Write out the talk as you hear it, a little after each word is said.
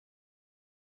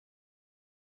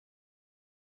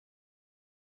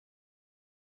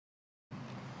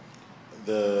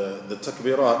the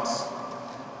takbiraat,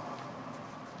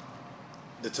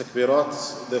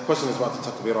 the question is about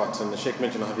the takbiraat, and the Shaykh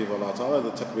mentioned, Habibullah Ta'ala,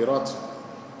 the takbiraat,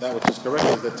 that which is correct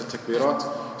is that the takbiraat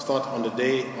start on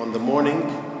the morning,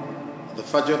 the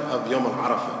fajr of Yawm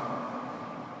al-Arafah.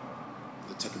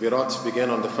 The takbiraat begin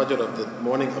on the fajr of the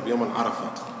morning of Yawm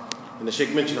al-Arafat. And the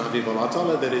Shaykh mentioned, Habibullah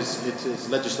Ta'ala, that it is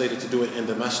legislated to do it in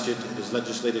the masjid, it is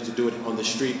legislated to do it on the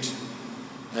street,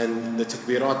 and the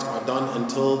takbiraat are done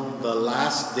until the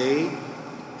last days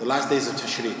of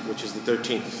Tashriq, which is the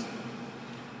 13th.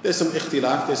 There's some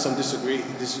ikhtilaf, there's some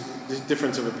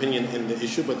difference of opinion in the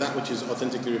issue, but that which is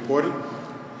authentically reported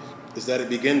is that it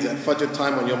begins at Fajr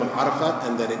time on Yawm al-Arafat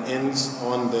and that it ends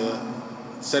on the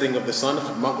setting of the sun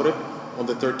at Maghrib on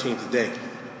the 13th day.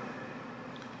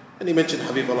 And he mentioned,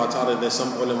 Habibullah Ta'ala, there's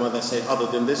some ulama that say other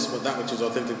than this, but that which is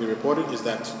authentically reported is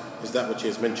that which he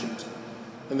has mentioned.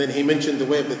 And then he mentioned the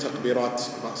way of the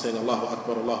takbiraat, about saying Allahu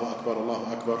Akbar, Allahu Akbar, Allahu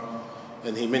Akbar.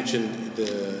 And he mentioned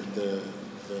the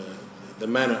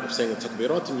manner of saying the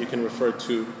takbiraat, and you can refer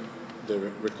to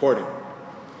the recording.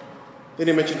 Then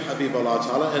he mentioned, Habibullah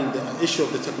Ta'ala, and the issue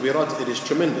of the takbiraat, it is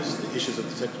tremendous. The issue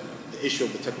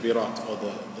of the takbiraat, or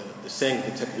the saying of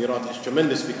the takbiraat is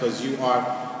tremendous, because you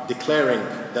are declaring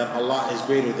that Allah is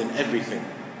greater than everything.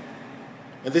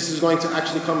 And this is going to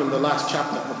actually come in the last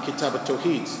chapter of Kitab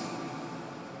al-Tawheed,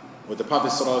 where the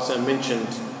Prophet ﷺ mentioned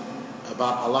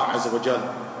about Allah Azza wa Jal.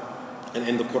 And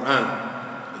in the Quran,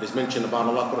 it is mentioned about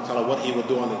Allah Ta'ala, what He will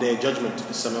do on the Day of Judgment,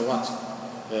 as-samawat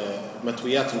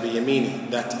matwiyatun bi-yamini,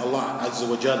 that Allah Azza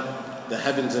wa Jal, the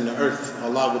heavens and the earth,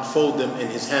 Allah would fold them in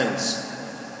His hands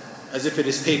as if it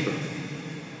is paper.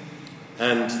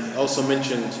 And He also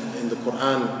mentioned in the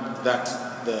Quran that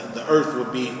the earth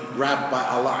would be grabbed by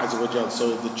Allah Azza wa Jal.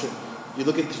 So you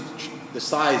look at the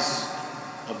size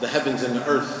of the heavens and the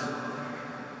earth,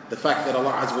 the fact that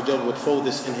Allah Azza wa Jal would fold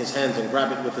this in His hands and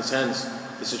grab it with His hands,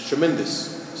 this is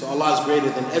tremendous. So Allah is greater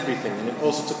than everything. And it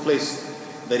also took place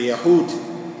that Yahud,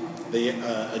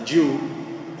 a Jew,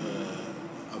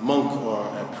 a monk or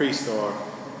a priest, or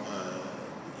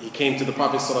he came to the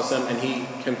Prophet ﷺ and he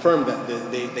confirmed that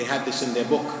they had this in their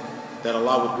book, that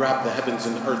Allah would grab the heavens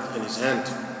and the earth in His hand.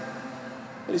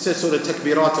 And he said, so the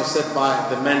takbiraat are said by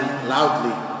the men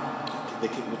loudly,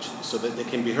 so that they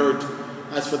can be heard.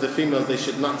 As for the females, they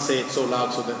should not say it so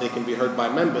loud so that they can be heard by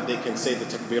men, but they can say the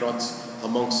takbirats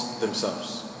amongst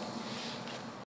themselves.